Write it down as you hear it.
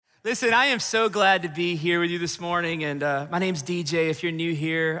Listen, I am so glad to be here with you this morning, and my name's DJ. If you're new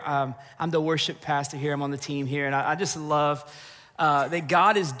here, I'm the worship pastor here. I'm on the team here, and I just love that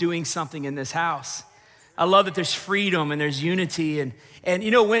God is doing something in this house. I love that there's freedom and there's unity, and you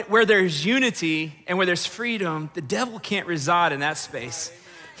know, where there's unity and where there's freedom, the devil can't reside in that space.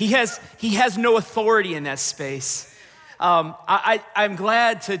 He has no authority in that space. I'm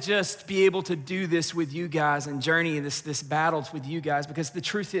glad to just be able to do this with you guys and journey this battles with you guys, because the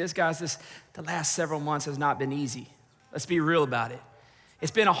truth is, guys, the last several months has not been easy. Let's be real about it.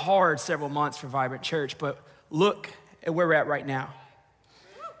 It's been a hard several months for Vibrant Church, but look at where we're at right now.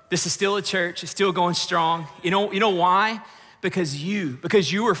 This is still a church. It's still going strong. You know why? Because you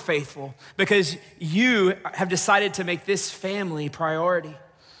are faithful, because you have decided to make this family priority.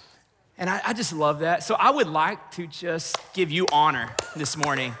 And I just love that. So I would like to just give you honor this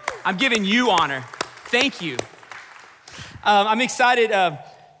morning. I'm giving you honor. Thank you. I'm excited.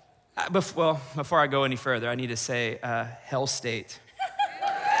 Before I go any further, I need to say Hell State.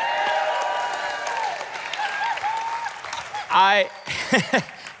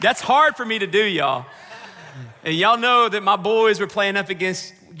 That's hard for me to do, y'all. And y'all know that my boys were playing up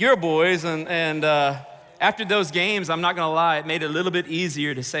against your boys, and after those games, I'm not gonna lie, it made it a little bit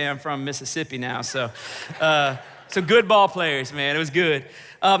easier to say I'm from Mississippi now. So good ball players, man, it was good.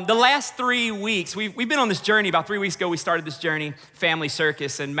 The last 3 weeks, we've been on this journey. About 3 weeks ago, we started this journey, Family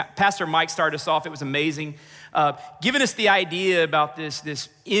Circus, and Pastor Mike started us off. It was amazing, giving us the idea about this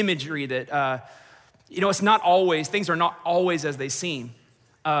imagery that, it's not always, things are not always as they seem.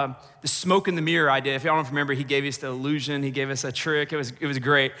 The smoke in the mirror idea, if y'all don't remember, he gave us the illusion, he gave us a trick, it was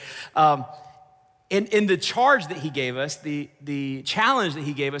great. In the charge that he gave us, the challenge that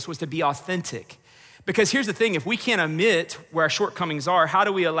he gave us was to be authentic. Because here's the thing, if we can't admit where our shortcomings are, how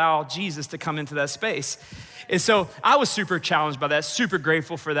do we allow Jesus to come into that space? And so I was super challenged by that, super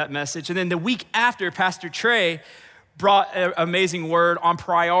grateful for that message. And then the week after, Pastor Trey brought an amazing word on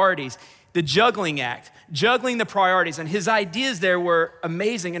priorities, the juggling act, juggling the priorities. And his ideas there were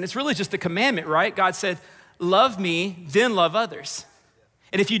amazing. And it's really just a commandment, right? God said, love me, then love others.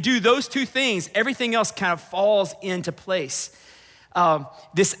 And if you do those two things, everything else kind of falls into place.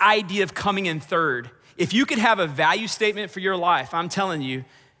 This idea of coming in third. If you could have a value statement for your life, I'm telling you,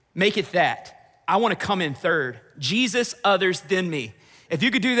 make it that. I want to come in third. Jesus, others, then me. If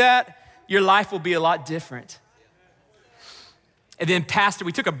you could do that, your life will be a lot different. And then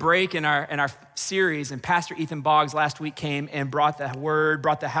we took a break in our series, and Pastor Ethan Boggs last week came and brought the word,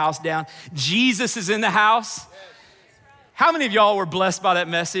 brought the house down. Jesus is in the house. How many of y'all were blessed by that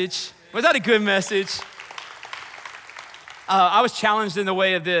message? Was that a good message? I was challenged in the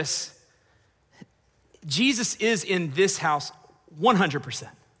way of this. Jesus is in this house 100%.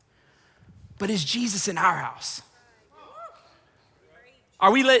 But is Jesus in our house?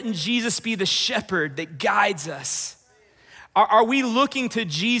 Are we letting Jesus be the shepherd that guides us? Are we looking to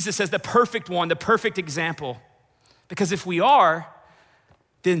Jesus as the perfect one, the perfect example? Because if we are,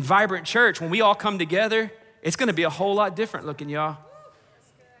 then Vibrant Church, when we all come together, it's gonna be a whole lot different looking, y'all.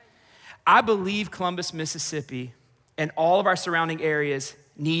 I believe Columbus, Mississippi, and all of our surrounding areas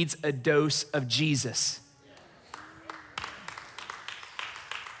needs a dose of Jesus.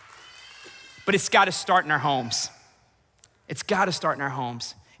 But it's gotta start in our homes. It's gotta start in our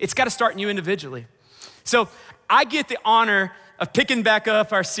homes. It's gotta start in you individually. So I get the honor of picking back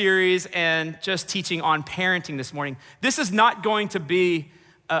up our series and just teaching on parenting this morning. This is not going to be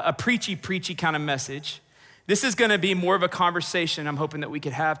a preachy kind of message. This is gonna be more of a conversation I'm hoping that we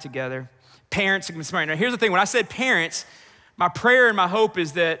could have together. Parents are gonna be smart. Now here's the thing, when I said parents, my prayer and my hope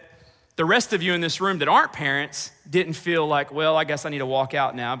is that the rest of you in this room that aren't parents didn't feel like, well, I guess I need to walk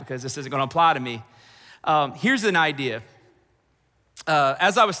out now because this isn't gonna apply to me. Here's an idea.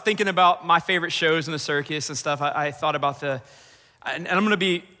 As I was thinking about my favorite shows in the circus and stuff, I thought about and I'm gonna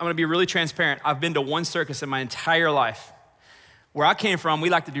be really transparent. I've been to one circus in my entire life. Where I came from, we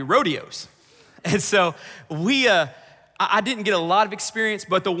like to do rodeos. And so I didn't get a lot of experience,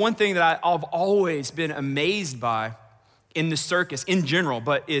 but the one thing that I've always been amazed by in the circus in general,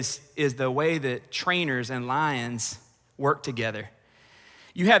 but is the way that trainers and lions work together.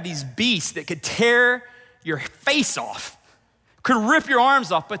 You have these beasts that could tear your face off, could rip your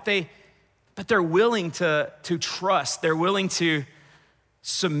arms off, but they're willing to trust. They're willing to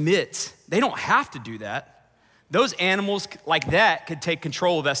submit. They don't have to do that. Those animals like that could take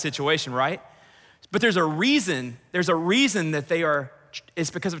control of that situation, right? But there's a reason that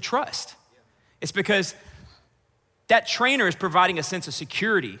it's because of trust. It's because that trainer is providing a sense of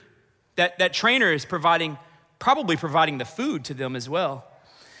security. That trainer is probably providing the food to them as well.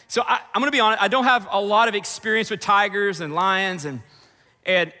 So I'm gonna be honest, I don't have a lot of experience with tigers and lions, and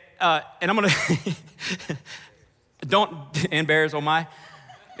I'm gonna, don't embarrass, oh my.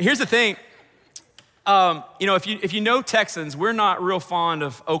 Here's the thing, if you know Texans, we're not real fond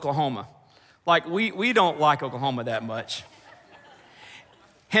of Oklahoma. Like, we don't like Oklahoma that much.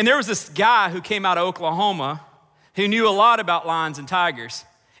 And there was this guy who came out of Oklahoma who knew a lot about lions and tigers.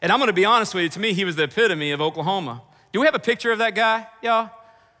 And I'm gonna be honest with you, to me, he was the epitome of Oklahoma. Do we have a picture of that guy, y'all?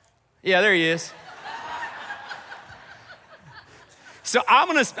 Yeah, there he is. So I'm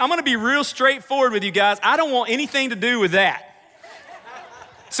gonna be real straightforward with you guys. I don't want anything to do with that.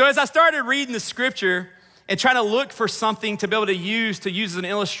 So as I started reading the scripture and trying to look for something to be able to use as an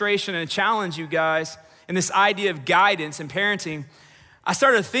illustration and challenge you guys in this idea of guidance and parenting, I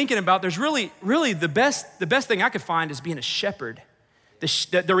started thinking about there's really the best thing I could find is being a shepherd,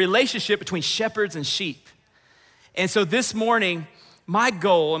 the relationship between shepherds and sheep. And so this morning, my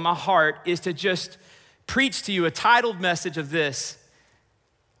goal and my heart is to just preach to you a titled message of this.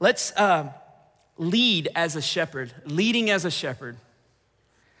 Let's lead as a shepherd, leading as a shepherd.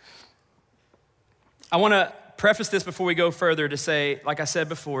 I want to preface this before we go further to say, like I said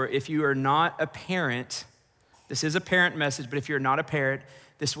before, if you are not a parent, this is a parent message, but if you're not a parent,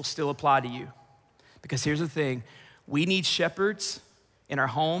 this will still apply to you. Because here's the thing, we need shepherds in our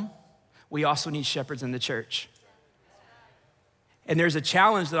home. We also need shepherds in the church. And there's a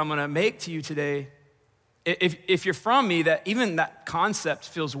challenge that I'm gonna make to you today. If you're from me, that even that concept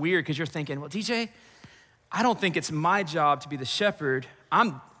feels weird because you're thinking, well, DJ, I don't think it's my job to be the shepherd.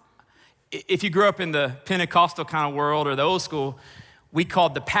 If you grew up in the Pentecostal kind of world or the old school, we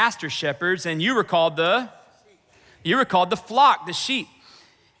called the pastor shepherds, and you were called the flock, the sheep.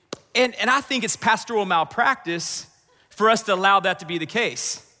 And I think it's pastoral malpractice for us to allow that to be the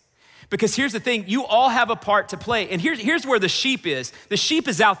case. Because here's the thing, you all have a part to play. And here's where the sheep is. The sheep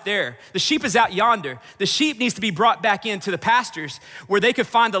is out there. The sheep is out yonder. The sheep needs to be brought back into the pastures where they could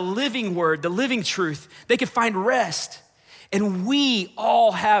find the living word, the living truth. They could find rest. And we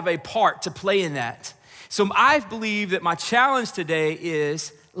all have a part to play in that. So I believe that my challenge today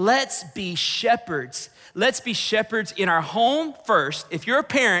is let's be shepherds. Let's be shepherds in our home first. If you're a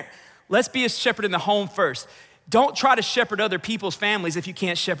parent, let's be a shepherd in the home first. Don't try to shepherd other people's families if you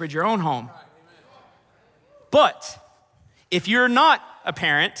can't shepherd your own home. But if you're not a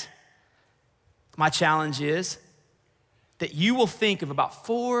parent, my challenge is that you will think of about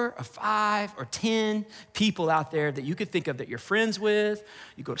 4 or 5 or 10 people out there that you could think of that you're friends with,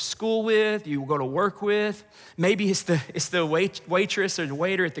 you go to school with, you go to work with. Maybe it's the waitress or the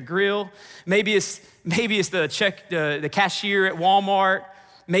waiter at the grill. Maybe it's the cashier at Walmart.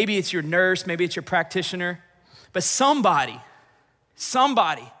 Maybe it's your nurse. Maybe it's your practitioner. But somebody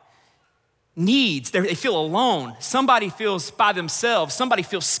needs, they feel alone. Somebody feels by themselves. Somebody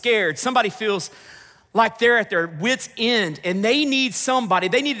feels scared. Somebody feels like they're at their wits' end, and they need somebody.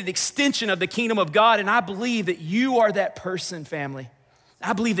 They need an extension of the kingdom of God, and I believe that you are that person, family.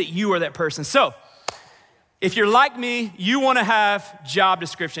 I believe that you are that person. So if you're like me, you want to have job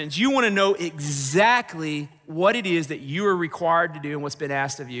descriptions. You want to know exactly what it is that you are required to do and what's been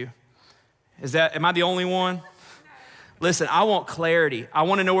asked of you. Am I the only one? Listen, I want clarity. I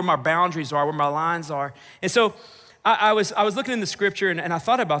want to know where my boundaries are, where my lines are. And so I was looking in the scripture and I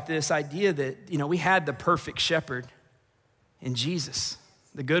thought about this idea that, we had the perfect shepherd in Jesus,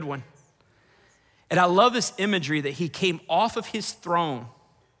 the good one. And I love this imagery that he came off of his throne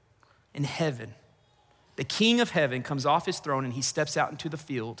in heaven. The King of heaven comes off his throne and he steps out into the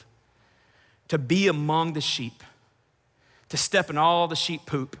field to be among the sheep, to step in all the sheep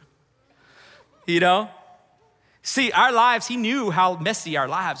poop, See, our lives, he knew how messy our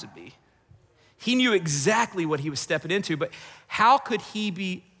lives would be. He knew exactly what he was stepping into, but how could he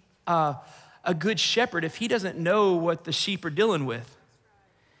be a good shepherd if he doesn't know what the sheep are dealing with?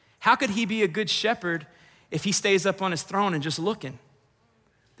 How could he be a good shepherd if he stays up on his throne and just looking?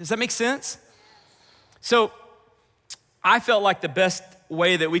 Does that make sense? So I felt like the best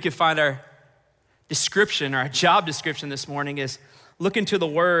way that we could find our description, our job description this morning is look into the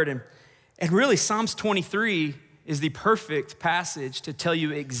word. And really Psalms 23 is the perfect passage to tell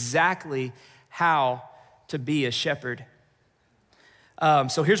you exactly how to be a shepherd.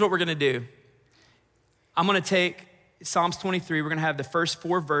 So here's what we're gonna do. I'm gonna take Psalms 23, we're gonna have the first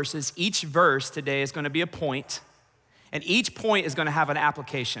 4 verses. Each verse today is gonna be a point, and each point is gonna have an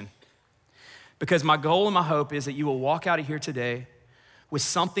application. Because my goal and my hope is that you will walk out of here today with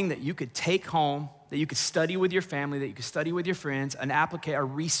something that you could take home, that you could study with your family, that you could study with your friends, a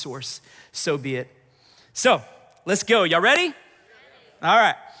resource, so be it. So let's go, y'all ready? All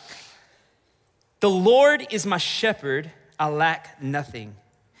right. The Lord is my shepherd, I lack nothing.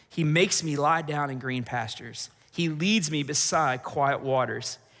 He makes me lie down in green pastures. He leads me beside quiet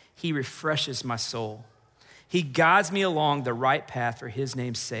waters. He refreshes my soul. He guides me along the right path for his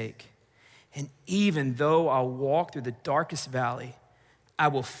name's sake. And even though I walk through the darkest valley, I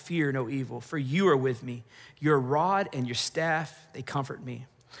will fear no evil, for you are with me. Your rod and your staff, they comfort me.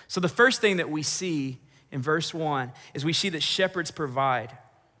 So the first thing that we see in verse 1 is we see that shepherds provide.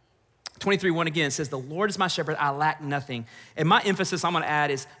 23:1 again says, the Lord is my shepherd, I lack nothing. And my emphasis I'm gonna add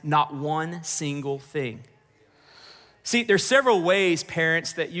is not one single thing. See, there's several ways,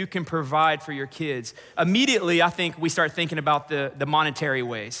 parents, that you can provide for your kids. Immediately, I think we start thinking about the monetary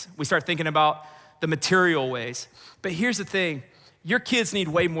ways. We start thinking about the material ways. But here's the thing, your kids need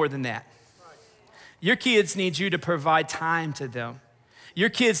way more than that. Your kids need you to provide time to them. Your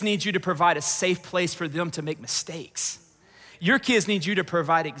kids need you to provide a safe place for them to make mistakes. Your kids need you to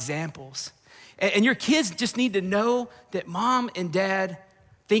provide examples. And your kids just need to know that mom and dad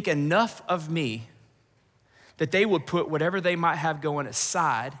think enough of me that they would put whatever they might have going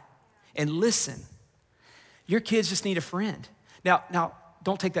aside and listen. Your kids just need a friend. Now,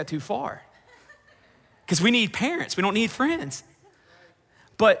 don't take that too far, because we need parents, we don't need friends.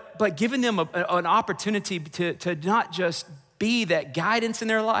 But giving them an opportunity to not just be that guidance in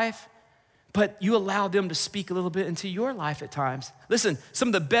their life, but you allow them to speak a little bit into your life at times. Listen, some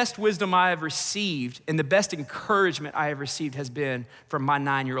of the best wisdom I have received and the best encouragement I have received has been from my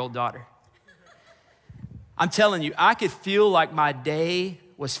 9-year-old daughter. I'm telling you, I could feel like my day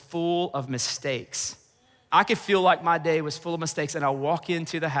was full of mistakes. I could feel like my day was full of mistakes, and I walk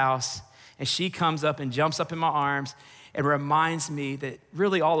into the house and she comes up and jumps up in my arms and reminds me that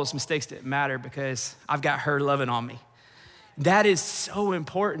really all those mistakes didn't matter because I've got her loving on me. That is so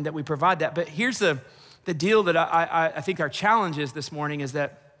important that we provide that. But here's the deal that I think our challenge is this morning is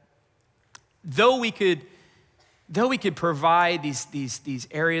that though we could provide these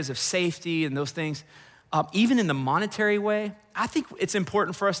areas of safety and those things, even in the monetary way, I think it's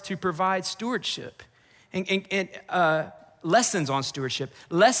important for us to provide stewardship and lessons on stewardship,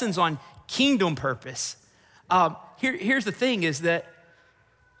 lessons on kingdom purpose. Here's the thing is that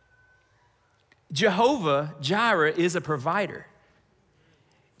Jehovah Jireh is a provider.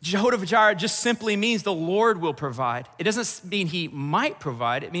 Jehovah Jireh just simply means the Lord will provide. It doesn't mean he might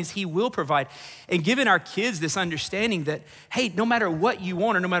provide, it means he will provide. And giving our kids this understanding that, hey, no matter what you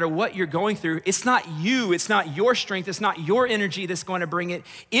want or no matter what you're going through, it's not you, it's not your strength, it's not your energy that's going to bring it.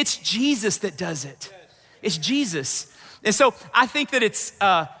 It's Jesus that does it. It's Jesus. And so I think that it's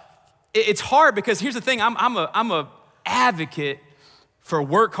hard because here's the thing, I'm a advocate for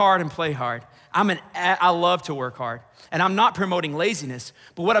work hard and play hard. I love to work hard, and I'm not promoting laziness,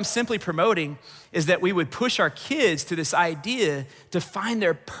 but what I'm simply promoting is that we would push our kids to this idea to find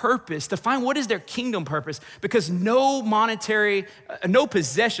their purpose, to find what is their kingdom purpose, because no monetary, no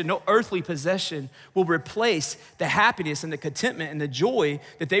possession, no earthly possession will replace the happiness and the contentment and the joy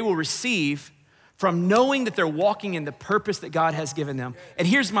that they will receive from knowing that they're walking in the purpose that God has given them. And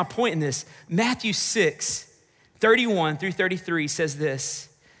here's my point in this. Matthew 6:31-33 says this,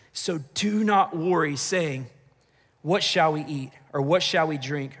 so do not worry, saying, what shall we eat? Or what shall we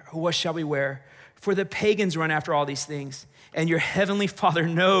drink? Or what shall we wear? For the pagans run after all these things, and your heavenly Father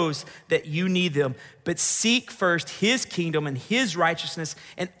knows that you need them. But seek first his kingdom and his righteousness,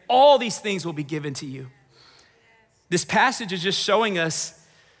 and all these things will be given to you. This passage is just showing us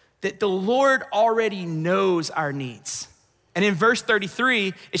that the Lord already knows our needs. And in verse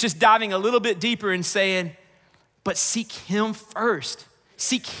 33, it's just diving a little bit deeper and saying, but seek him first.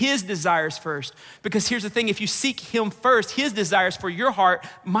 Seek his desires first. Because here's the thing, if you seek him first, his desires for your heart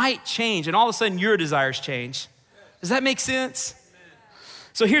might change, and all of a sudden your desires change. Does that make sense?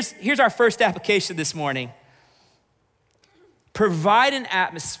 So here's our first application this morning. Provide an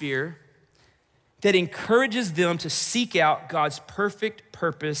atmosphere that encourages them to seek out God's perfect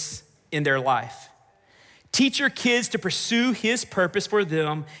purpose in their life. Teach your kids to pursue his purpose for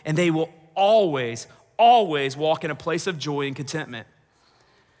them, and they will always walk in a place of joy and contentment.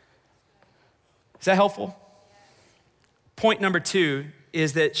 Is that helpful? Point number 2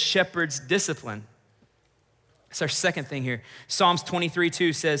 is that shepherds discipline. It's our second thing here. Psalms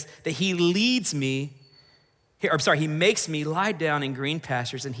 23:2 says that he makes me lie down in green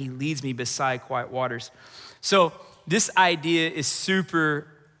pastures and he leads me beside quiet waters. So this idea is super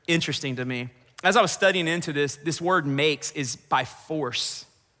interesting to me. As I was studying into this word makes is by force.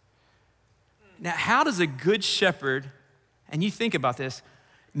 Now, how does a good shepherd, and you think about this,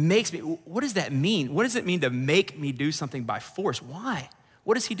 makes me, what does that mean? What does it mean to make me do something by force? Why?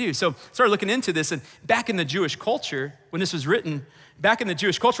 What does he do? So I started looking into this, and back in the Jewish culture, when this was written, back in the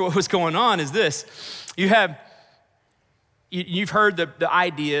Jewish culture, what was going on is this. You've heard the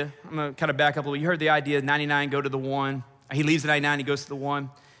idea, I'm gonna kind of back up a little, you heard the idea, 99 go to the one. He leaves the 99, he goes to the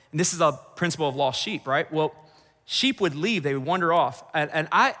one. And this is a principle of lost sheep, right? Well, sheep would leave, they would wander off. And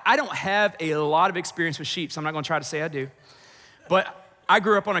I don't have a lot of experience with sheep, so I'm not gonna try to say I do. But I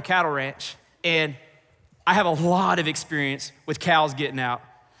grew up on a cattle ranch, and I have a lot of experience with cows getting out.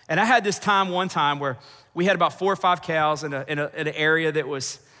 And I had this one time where we had about 4 or 5 cows in an area that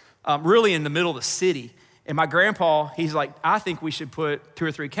was really in the middle of the city. And my grandpa, he's like, I think we should put 2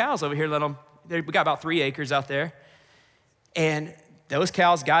 or 3 cows over here, we got about 3 acres out there. And those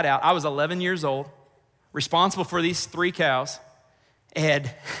cows got out. I was 11 years old, responsible for these 3 cows. And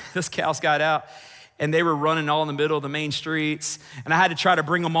those cows got out, and they were running all in the middle of the main streets. And I had to try to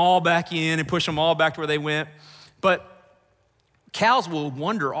bring them all back in and push them all back to where they went. But cows will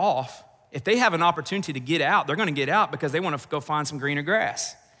wander off. If they have an opportunity to get out, they're gonna get out because they wanna go find some greener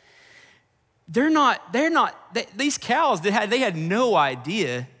grass. These cows, they had no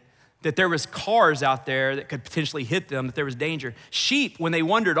idea that there was cars out there that could potentially hit them, that there was danger. Sheep, when they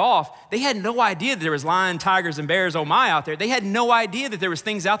wandered off, they had no idea that there was lions, tigers, and bears, oh my, out there. They had no idea that there was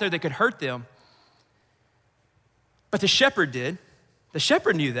things out there that could hurt them. But the shepherd did. The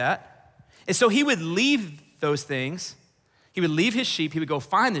shepherd knew that. And so he would leave those things. He would leave his sheep, he would go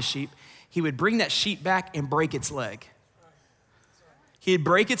find the sheep, he would bring that sheep back and break its leg. He'd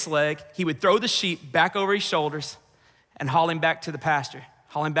break its leg, he would throw the sheep back over his shoulders and haul him back to the pasture,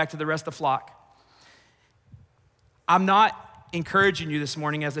 haul him back to the rest of the flock. I'm not encouraging you this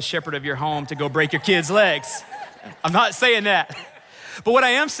morning as the shepherd of your home to go break your kids' legs. I'm not saying that. But what I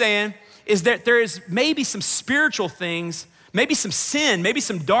am saying is that there is maybe some spiritual things, maybe some sin, maybe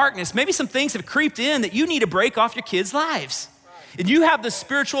some darkness, maybe some things have creeped in that you need to break off your kids' lives. And you have the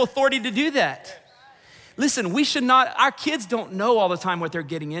spiritual authority to do that. Listen, our kids don't know all the time what they're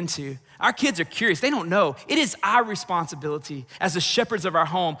getting into. Our kids are curious, they don't know. It is our responsibility as the shepherds of our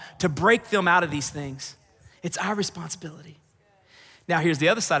home to break them out of these things. It's our responsibility. Now, here's the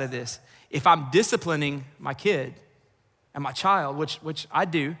other side of this. If I'm disciplining my kid and my child, which I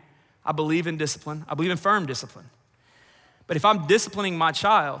do, I believe in discipline. I believe in firm discipline. But if I'm disciplining my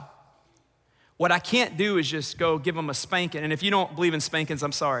child, what I can't do is just go give them a spanking. And if you don't believe in spankings,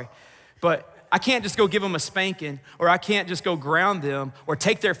 I'm sorry. But I can't just go give them a spanking, or I can't just go ground them or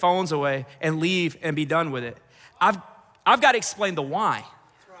take their phones away and leave and be done with it. I've got to explain the why.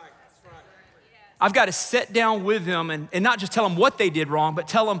 I've got to sit down with them and not just tell them what they did wrong, but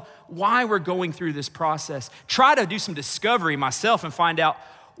tell them why we're going through this process. Try to do some discovery myself and find out,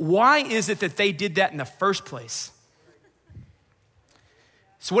 why is it that they did that in the first place?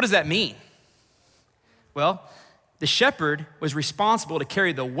 So what does that mean? Well, the shepherd was responsible to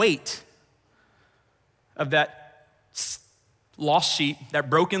carry the weight of that lost sheep, that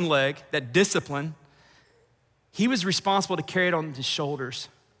broken leg, that discipline. He was responsible to carry it on his shoulders.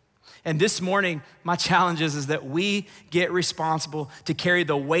 And this morning, my challenge is that we get responsible to carry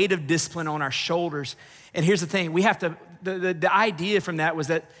the weight of discipline on our shoulders. And here's the thing, we have to, the idea from that was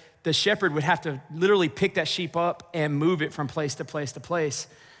that the shepherd would have to literally pick that sheep up and move it from place to place to place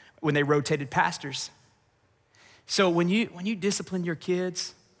when they rotated pastors. So when you discipline your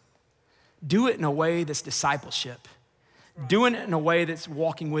kids, do it in a way that's discipleship. Doing it in a way that's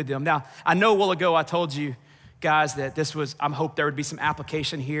walking with them. Now, I know a while ago I told you guys that I hope there would be some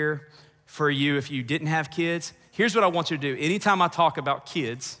application here for you if you didn't have kids. Here's what I want you to do. Anytime I talk about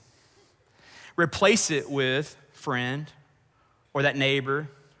kids, replace it with friend or that neighbor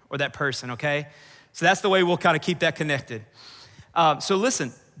or that person, okay? So that's the way we'll kind of keep that connected. So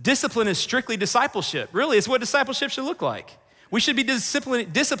listen, discipline is strictly discipleship. Really, it's what discipleship should look like. We should be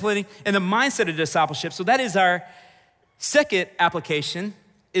disciplining in the mindset of discipleship. So that is our second application,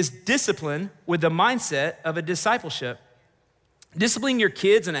 is discipline with the mindset of a discipleship. Disciplining your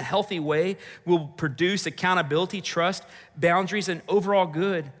kids in a healthy way will produce accountability, trust, boundaries, and overall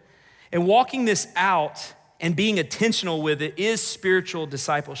good. And walking this out and being intentional with it is spiritual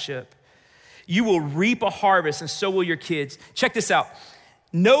discipleship. You will reap a harvest, and so will your kids. Check this out.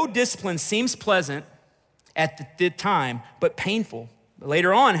 No discipline seems pleasant at the time, but painful.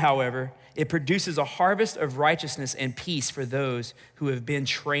 Later on, however, it produces a harvest of righteousness and peace for those who have been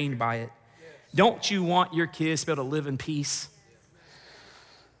trained by it. Yes. Don't you want your kids to be able to live in peace?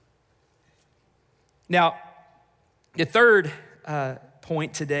 Now, the third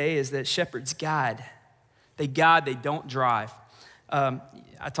point today is that shepherds guide. They guide, they don't drive.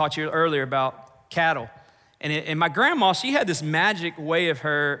 I taught you earlier about cattle. And my grandma, she had this magic way of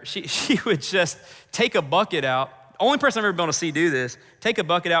her, she would just take a bucket out. Only person I've ever been able to see do this, take a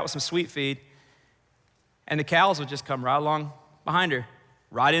bucket out with some sweet feed, and the cows would just come right along behind her,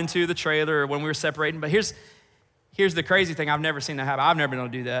 right into the trailer when we were separating. But here's the crazy thing, I've never seen that happen. I've never been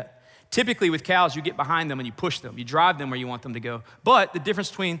able to do that. Typically with cows, you get behind them and you push them. You drive them where you want them to go. But the difference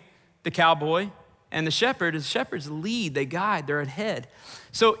between the cowboy, and the shepherd is shepherds lead, they guide, they're ahead.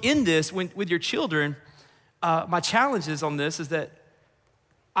 So in this, with your children, my challenge is on this is that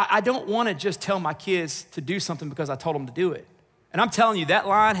I don't want to just tell my kids to do something because I told them to do it. And I'm telling you, that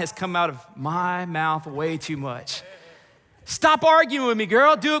line has come out of my mouth way too much. Stop arguing with me,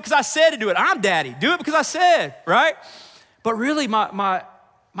 girl. Do it because I said to do it. I'm daddy. Do it because I said, right? But really, my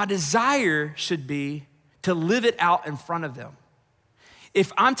desire should be to live it out in front of them.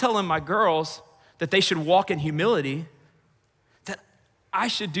 If I'm telling my girls that they should walk in humility, that I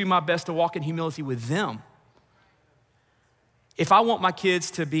should do my best to walk in humility with them. If I want my kids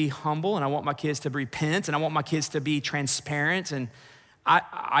to be humble and I want my kids to repent and I want my kids to be transparent, and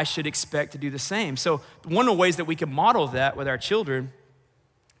I should expect to do the same. So one of the ways that we can model that with our children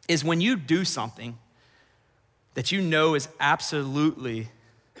is when you do something that you know is absolutely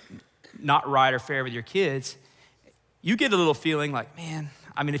not right or fair with your kids, you get a little feeling like, man,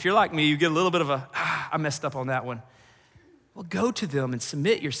 I mean, if you're like me, you get a little bit of I messed up on that one. Well, go to them and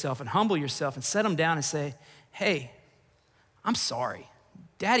submit yourself and humble yourself and set them down and say, hey, I'm sorry.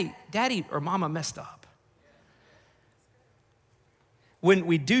 Daddy or mama messed up. When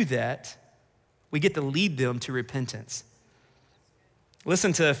we do that, we get to lead them to repentance.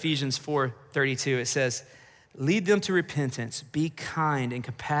 Listen to Ephesians 4:32. It says, lead them to repentance, be kind and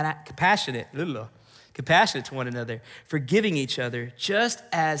compassionate to one another, forgiving each other, just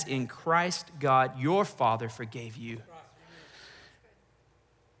as in Christ God, your Father, forgave you.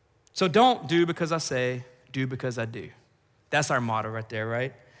 So don't do because I say, do because I do. That's our motto right there,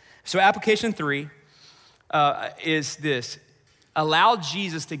 right? So application 3 is this. Allow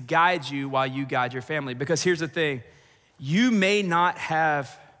Jesus to guide you while you guide your family. Because here's the thing. You may not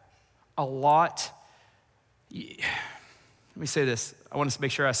have a lot. Let me say this. I want to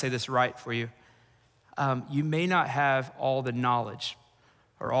make sure I say this right for you. You may not have all the knowledge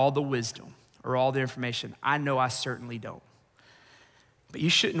or all the wisdom or all the information. I know I certainly don't. But you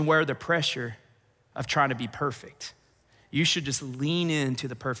shouldn't wear the pressure of trying to be perfect. You should just lean into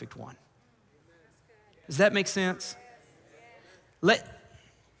the perfect one. Does that make sense?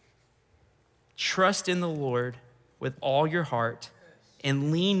 Trust in the Lord with all your heart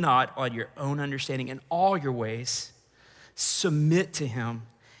and lean not on your own understanding in all your ways. Submit to him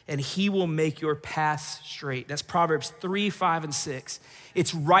and he will make your paths straight. That's Proverbs 3, 5, and 6.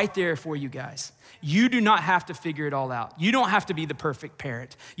 It's right there for you guys. You do not have to figure it all out. You don't have to be the perfect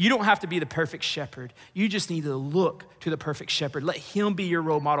parent. You don't have to be the perfect shepherd. You just need to look to the perfect shepherd. Let him be your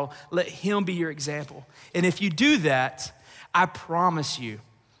role model. Let him be your example. And if you do that, I promise you,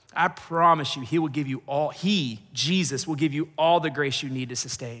 he will give you Jesus will give you all the grace you need to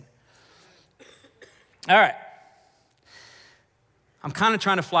sustain. All right. I'm kind of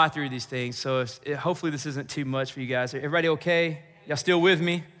trying to fly through these things, so hopefully this isn't too much for you guys. Everybody okay? Y'all still with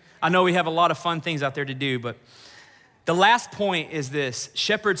me? I know we have a lot of fun things out there to do, but the last point is this: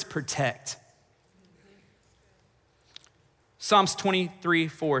 shepherds protect. Psalms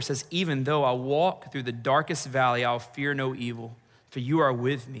 23:4 says, even though I walk through the darkest valley, I'll fear no evil, for you are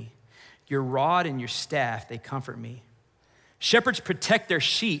with me. Your rod and your staff, they comfort me. Shepherds protect their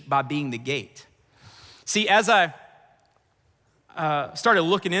sheep by being the gate. See, as I started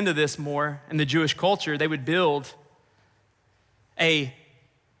looking into this more in the Jewish culture, they would build a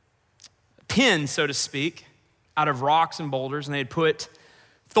pen, so to speak, out of rocks and boulders, and they'd put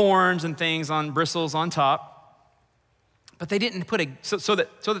thorns and things on bristles on top. But they didn't put so that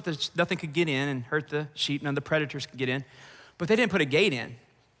nothing could get in and hurt the sheep, none of the predators could get in. But they didn't put a gate in.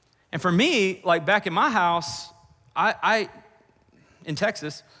 And for me, like back in my house, I in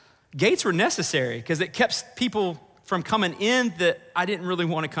Texas, gates were necessary because it kept people from coming in that I didn't really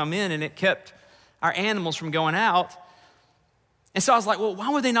want to come in, and it kept our animals from going out. And so I was like, well, why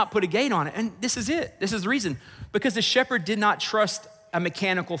would they not put a gate on it? And this is it. This is the reason. Because the shepherd did not trust a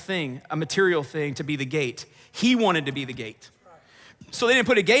mechanical thing, a material thing to be the gate. He wanted to be the gate. So they didn't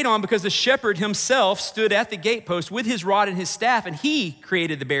put a gate on because the shepherd himself stood at the gatepost with his rod and his staff, and he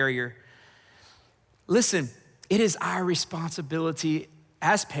created the barrier. Listen, it is our responsibility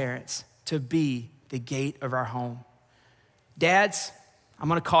as parents to be the gate of our home. Dads, I'm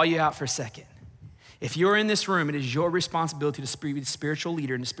gonna call you out for a second. If you're in this room, it is your responsibility to be the spiritual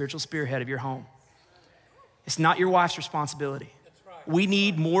leader and the spiritual spearhead of your home. It's not your wife's responsibility. We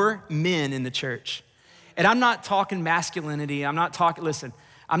need more men in the church. And I'm not talking masculinity. I'm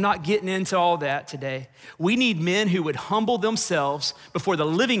not getting into all that today. We need men who would humble themselves before the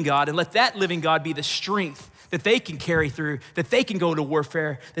living God and let that living God be the strength that they can carry through, that they can go to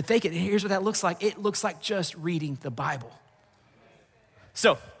warfare, here's what that looks like. It looks like just reading the Bible.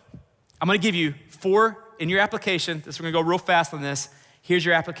 So I'm gonna give you 4 in your application. We're gonna go real fast on this. Here's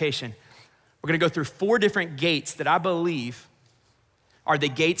your application. We're gonna go through 4 different gates that I believe are the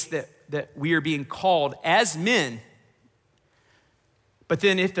gates that we are being called as men. But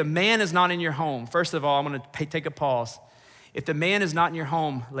then if the man is not in your home, first of all, I'm gonna take a pause. If the man is not in your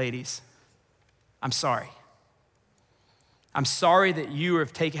home, ladies, I'm sorry. I'm sorry that you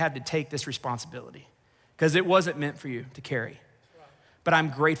have had to take this responsibility because it wasn't meant for you to carry. But I'm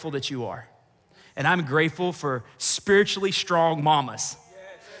grateful that you are. And I'm grateful for spiritually strong mamas.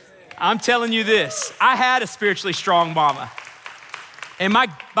 I'm telling you this, I had a spiritually strong mama. And my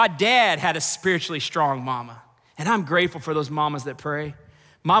dad had a spiritually strong mama. And I'm grateful for those mamas that pray.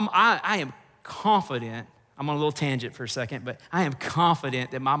 Mom, I am confident, I'm on a little tangent for a second, but I am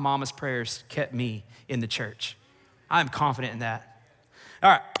confident that my mama's prayers kept me in the church. I'm confident in that. All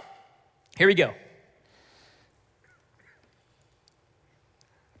right, here we go.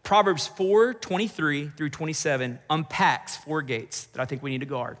 Proverbs 4:23 through 27 unpacks 4 gates that I think we need to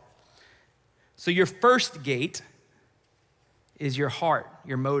guard. So your first gate is your heart,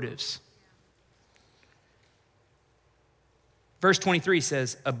 your motives. Verse 23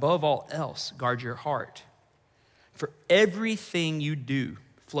 says, above all else, guard your heart, for everything you do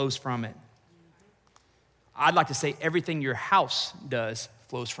flows from it. I'd like to say everything your house does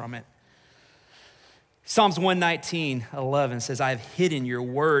flows from it. Psalms 119:11 says, I have hidden your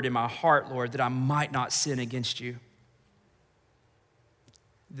word in my heart, Lord, that I might not sin against you.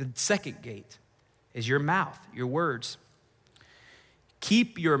 The second gate is your mouth, your words.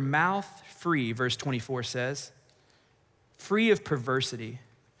 Keep your mouth free, verse 24 says, free of perversity.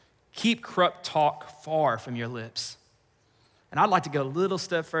 Keep corrupt talk far from your lips. And I'd like to go a little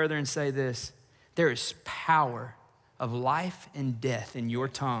step further and say this. There is power of life and death in your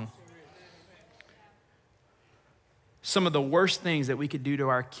tongue. Some of the worst things that we could do to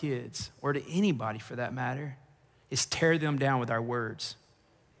our kids, or to anybody for that matter, is tear them down with our words.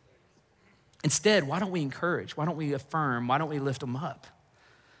 Instead, why don't we encourage? Why don't we affirm? Why don't we lift them up?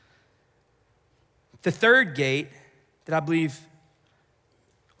 The third gate that I believe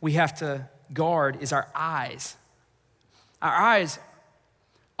we have to guard is our eyes. Our eyes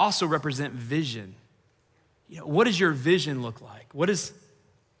also represent vision. You know, what does your vision look like?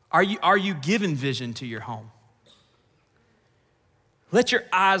 Are you given vision to your home? Let your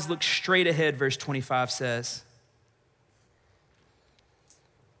eyes look straight ahead, verse 25 says.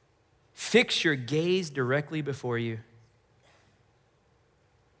 Fix your gaze directly before you.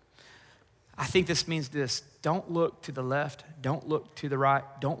 I think this means this. Don't look to the left. Don't look to the right.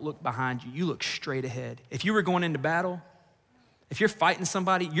 Don't look behind you. You look straight ahead. If you were going into battle, if you're fighting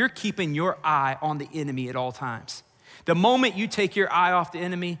somebody, you're keeping your eye on the enemy at all times. The moment you take your eye off the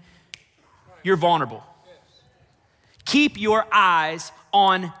enemy, you're vulnerable. Keep your eyes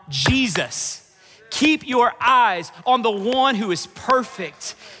on Jesus. Keep your eyes on the one who is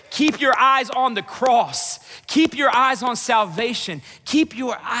perfect. Keep your eyes on the cross. Keep your eyes on salvation. Keep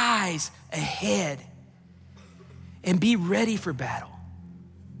your eyes ahead and be ready for battle.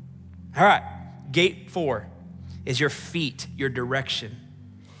 All right, gate 4 is your feet, your direction.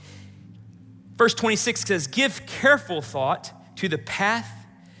 Verse 26 says, give careful thought to the path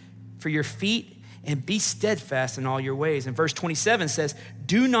for your feet and be steadfast in all your ways. And verse 27 says,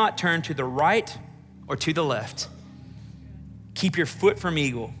 do not turn to the right or to the left. Keep your foot from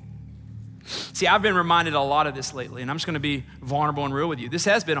evil. See, I've been reminded a lot of this lately, and I'm just gonna be vulnerable and real with you. This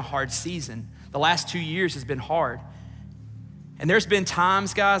has been a hard season. The last 2 years has been hard. And there's been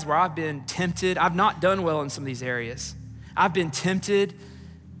times, guys, where I've been tempted. I've not done well in some of these areas. I've been tempted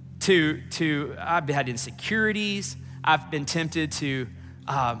I've had insecurities. I've been tempted to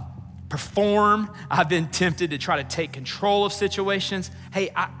perform. I've been tempted to try to take control of situations.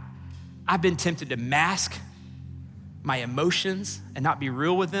 Hey, I've been tempted to mask my emotions and not be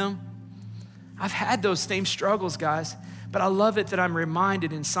real with them. I've had those same struggles, guys, but I love it that I'm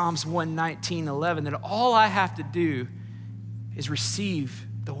reminded in Psalms 119:11 that all I have to do is receive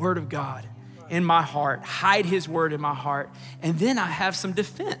the word of God in my heart, hide his word in my heart, and then I have some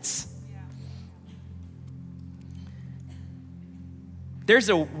defense. There's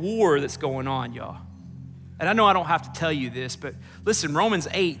a war that's going on, y'all. And I know I don't have to tell you this, but listen, Romans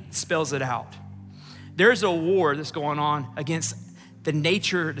 8 spells it out. There's a war that's going on against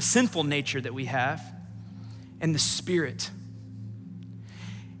the sinful nature that we have and the spirit.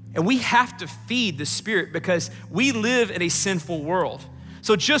 And we have to feed the spirit because we live in a sinful world.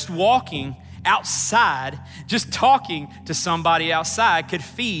 So just walking outside, just talking to somebody outside could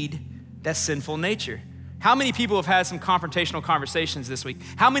feed that sinful nature. How many people have had some confrontational conversations this week?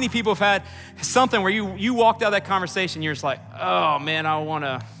 How many people have had something where you walked out of that conversation, you're just like, oh man, I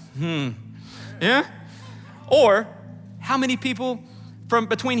wanna, yeah? Or how many people From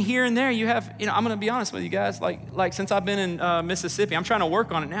between here and there, you have, I'm gonna be honest with you guys, like since I've been in Mississippi, I'm trying to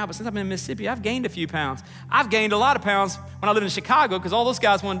work on it now, but since I've been in Mississippi, I've gained a few pounds. I've gained a lot of pounds when I lived in Chicago because all those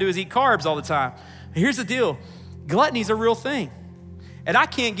guys want to do is eat carbs all the time. Here's the deal, gluttony's a real thing. And I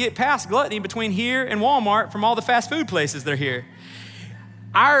can't get past gluttony between here and Walmart from all the fast food places that are here.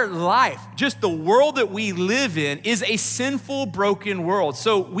 Our life, just the world that we live in, is a sinful, broken world.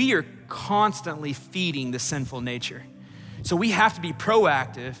 So we are constantly feeding the sinful nature. So we have to be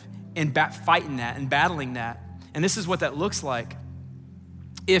proactive in fighting that and battling that. And this is what that looks like.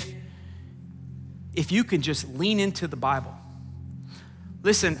 If you can just lean into the Bible.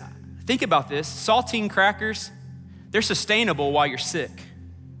 Listen, think about this. Saltine crackers, they're sustainable while you're sick.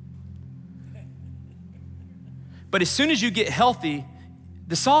 But as soon as you get healthy,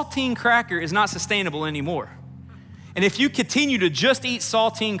 the saltine cracker is not sustainable anymore. And if you continue to just eat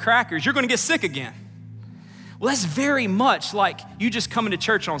saltine crackers, you're gonna get sick again. Well, that's very much like you just coming to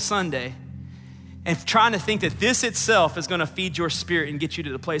church on Sunday and trying to think that this itself is gonna feed your spirit and get you to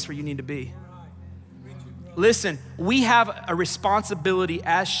the place where you need to be. Listen, we have a responsibility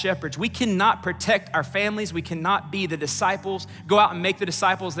as shepherds. We cannot protect our families. We cannot be the disciples, go out and make the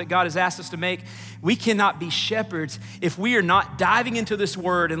disciples that God has asked us to make. We cannot be shepherds if we are not diving into this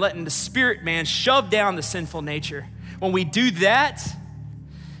word and letting the spirit man shove down the sinful nature. When we do that,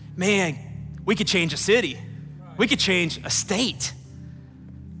 man, we could change a city. We could change a state.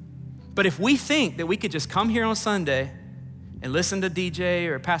 But if we think that we could just come here on Sunday and listen to DJ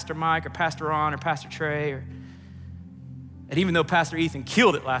or Pastor Mike or Pastor Ron or Pastor Trey, and even though Pastor Ethan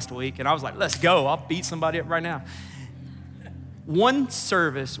killed it last week, and I was like, let's go, I'll beat somebody up right now. One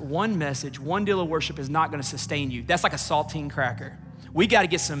service, one message, one deal of worship is not gonna sustain you. That's like a saltine cracker. We gotta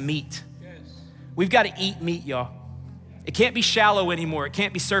get some meat. We've gotta eat meat, y'all. It can't be shallow anymore. It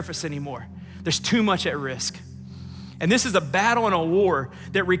can't be surface anymore. There's too much at risk. And this is a battle and a war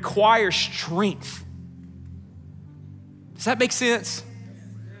that requires strength. Does that make sense?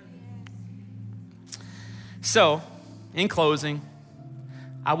 So, in closing,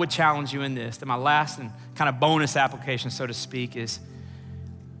 I would challenge you in this, that my last and kind of bonus application, so to speak, is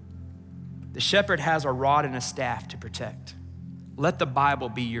the shepherd has a rod and a staff to protect. Let the Bible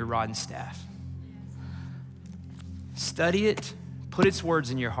be your rod and staff. Study it, put its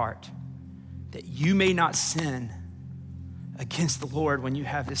words in your heart, that you may not sin against the Lord when you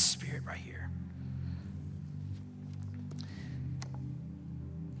have this spirit right here.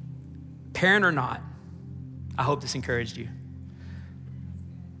 Parent or not, I hope this encouraged you.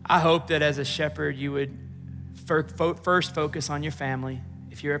 I hope that as a shepherd, you would first focus on your family.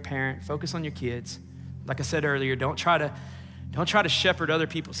 If you're a parent, focus on your kids. Like I said earlier, don't try to shepherd other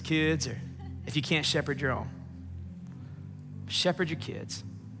people's kids, or if you can't shepherd your own. Shepherd your kids.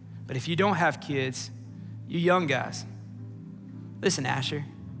 But if you don't have kids, you young guys, listen, Asher,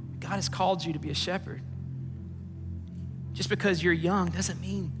 God has called you to be a shepherd. Just because you're young doesn't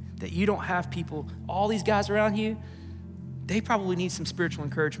mean that you don't have people, all these guys around you, they probably need some spiritual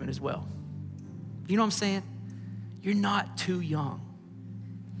encouragement as well. You know what I'm saying? You're not too young.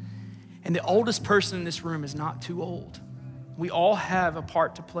 And the oldest person in this room is not too old. We all have a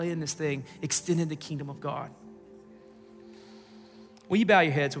part to play in this thing, extending the kingdom of God. Will you bow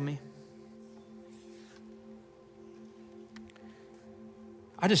your heads with me?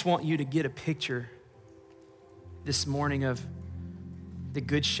 I just want you to get a picture this morning of the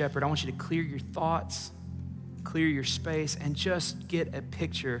Good Shepherd. I want you to clear your thoughts, clear your space, and just get a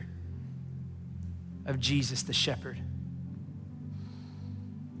picture of Jesus, the shepherd.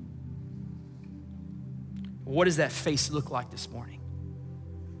 What does that face look like this morning?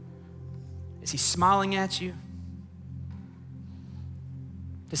 Is he smiling at you?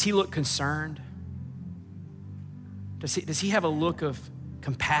 Does he look concerned? Does he have a look of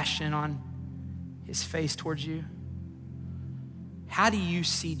compassion on his face towards you? How do you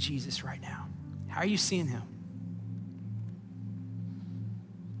see Jesus right now? How are you seeing him?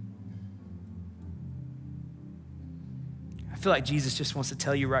 I feel like Jesus just wants to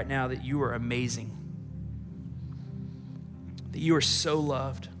tell you right now that you are amazing, that you are so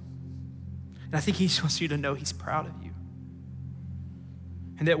loved. And I think he just wants you to know he's proud of you.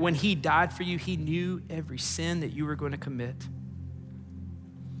 And that when he died for you, he knew every sin that you were going to commit.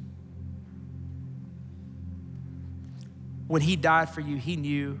 When he died for you, he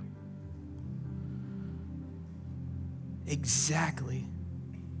knew exactly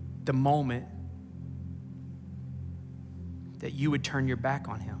the moment that you would turn your back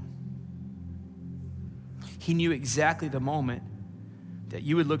on him. He knew exactly the moment that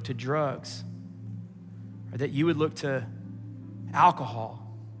you would look to drugs, or that you would look to alcohol,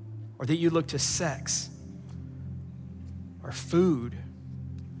 or that you look to sex or food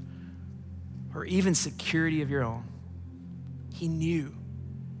or even security of your own. He knew.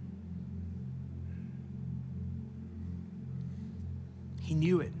 He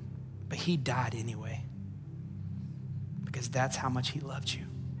knew it, but he died anyway because that's how much he loved you.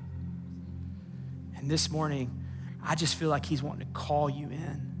 And this morning, I just feel like he's wanting to call you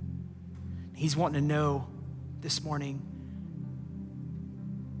in. He's wanting to know this morning,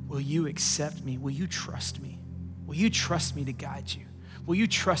 will you accept me? Will you trust me? Will you trust me to guide you? Will you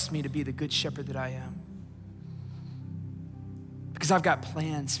trust me to be the good shepherd that I am? Because I've got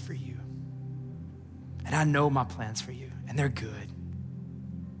plans for you. And I know my plans for you, and they're good.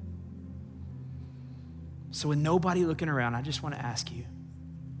 So with nobody looking around, I just want to ask you,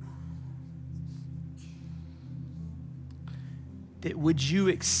 that would you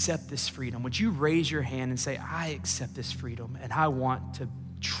accept this freedom? Would you raise your hand and say, I accept this freedom and I want to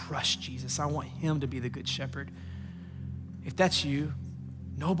trust Jesus. I want him to be the good shepherd. If that's you,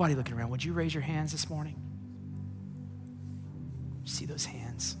 nobody looking around, would you raise your hands this morning? See those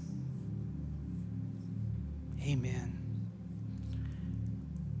hands. Amen.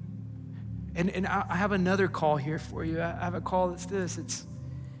 And I have another call here for you. I have a call that's this. It's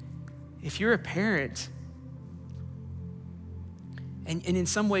if you're a parent and in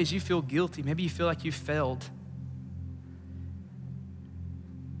some ways you feel guilty, maybe you feel like you failed.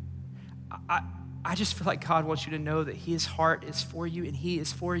 I just feel like God wants you to know that his heart is for you and he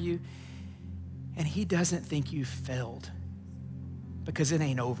is for you. And he doesn't think you failed because it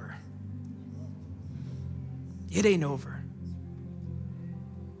ain't over. It ain't over.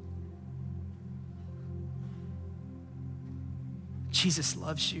 Jesus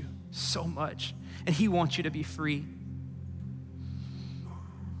loves you so much and he wants you to be free.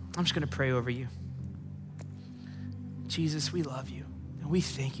 I'm just going to pray over you. Jesus, we love you and we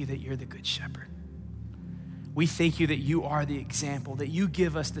thank you that you're the good shepherd. We thank you that you are the example, that you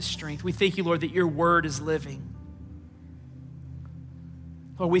give us the strength. We thank you, Lord, that your word is living.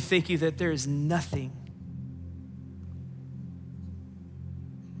 Lord, we thank you that there is nothing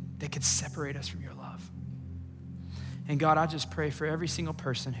that could separate us from your love. And God, I just pray for every single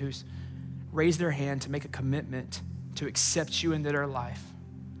person who's raised their hand to make a commitment to accept you into their life.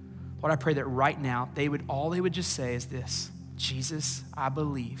 Lord, I pray that right now, all they would just say is this: Jesus, I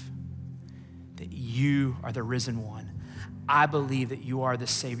believe that you are the risen one. I believe that you are the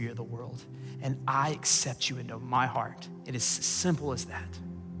Savior of the world, and I accept you into my heart. It is as simple as that.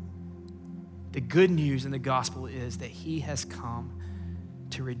 The good news in the gospel is that he has come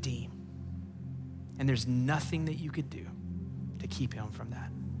to redeem, and there's nothing that you could do to keep him from that.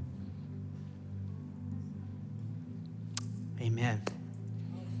 Amen.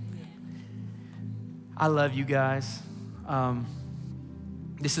 I love you guys.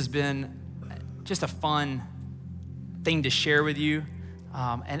 This has been just a fun thing to share with you.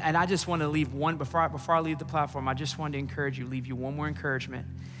 And I just want to leave one, before I leave the platform, I just wanted to encourage you, leave you one more encouragement,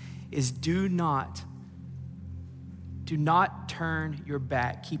 is do not turn your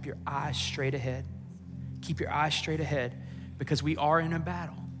back. Keep your eyes straight ahead. Keep your eyes straight ahead because we are in a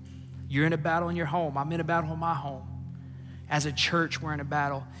battle. You're in a battle in your home. I'm in a battle in my home. As a church, we're in a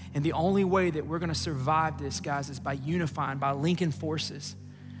battle. And the only way that we're going to survive this, guys, is by unifying, by linking forces.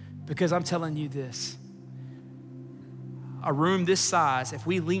 Because I'm telling you this, a room this size, if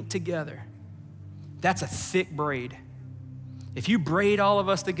we link together, that's a thick braid. If you braid all of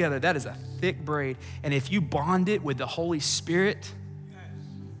us together, that is a thick braid. And if you bond it with the Holy Spirit,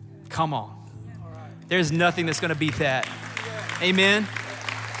 come on. There's nothing that's going to beat that. Amen.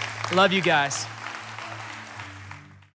 Love you guys.